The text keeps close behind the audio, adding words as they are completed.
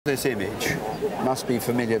This image must be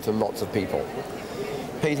familiar to lots of people.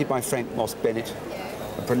 Painted by Frank Moss Bennet,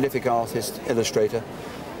 a prolific artist, illustrator,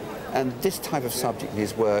 and this type of subject in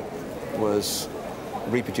his work was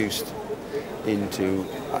reproduced into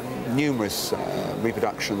numerous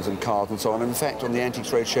reproductions and cards and so on. In fact, on the Antiques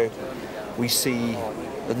Roadshow, we see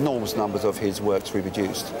enormous numbers of his works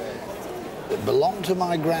reproduced. It belonged to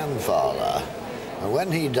my grandfather, and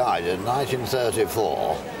when he died in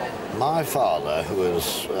 1934, my father, who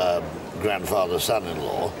was grandfather's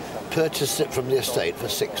son-in-law, purchased it from the estate for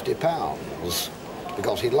 £60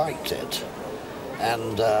 because he liked it.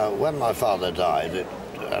 And when my father died,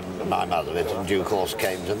 and my mother, it in due course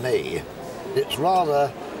came to me. It's rather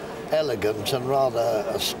elegant and rather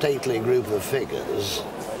a stately group of figures.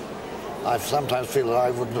 I sometimes feel that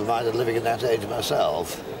I wouldn't have minded living in that age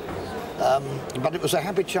myself. But it was a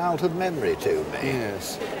happy childhood memory to me.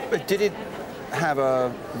 Yes. But did it have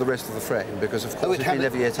the rest of the frame? Because of course it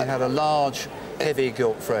had a large, heavy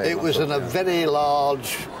gilt frame. It was in a very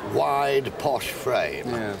large, wide, posh frame,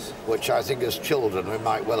 yes, which I think as children we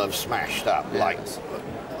might well have smashed up. Yes.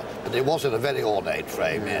 But it was in a very ornate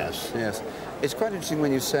frame, yes. Yes. It's quite interesting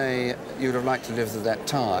when you say you'd have liked to live at that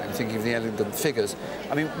time, thinking of the elegant figures.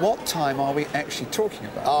 I mean, what time are we actually talking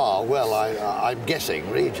about? Ah, well, I'm guessing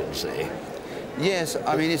Regency. Yes,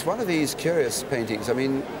 I mean, it's one of these curious paintings. I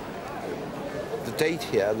mean, the date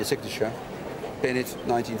here, the signature, Bennet,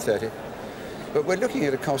 1930. But we're looking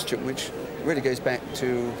at a costume which really goes back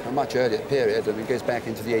to a much earlier period, and it goes back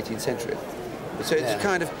into the 18th century. So it's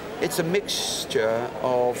kind of, it's a mixture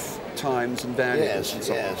of times and values. Yes, and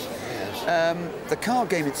so yes. The card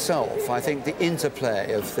game itself, I think the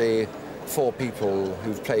interplay of the four people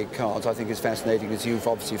who've played cards, I think is fascinating, as you've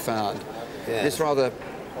obviously found. Yes. This rather,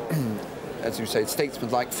 as you say,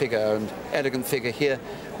 statesman-like figure and elegant figure here,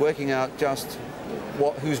 working out just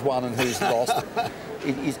who's won and who's lost.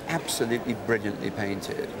 It is absolutely brilliantly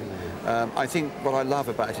painted. I think what I love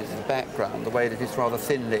about it is the background, the way that it's rather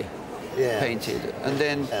thinly painted, and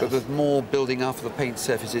then with more building up of the paint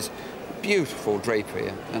surfaces, beautiful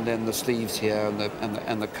drapery, and then the sleeves here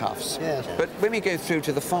and the cuffs. Yes. But when we go through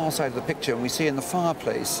to the far side of the picture and we see in the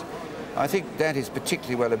fireplace, I think that is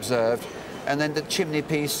particularly well observed, and then the chimney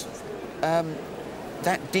piece,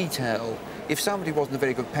 that detail, if somebody wasn't a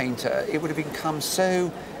very good painter, it would have become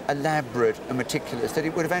so elaborate and meticulous that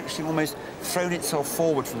it would have actually almost thrown itself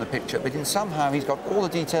forward from the picture. But somehow he's got all the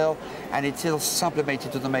detail and it's still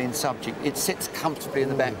sublimated to the main subject. It sits comfortably in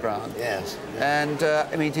the background. Yes. And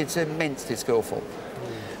I mean, it's immensely skillful.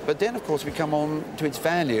 But then, of course, we come on to its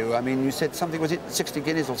value. I mean, you said something, was it 60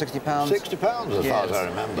 guineas or 60 pounds? 60 pounds, as far as I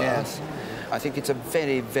remember. Yes. I think it's a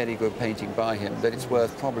very, very good painting by him, that it's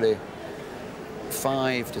worth probably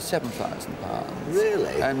 £5,000 to £7,000.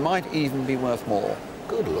 Really? And might even be worth more.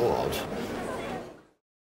 Good Lord.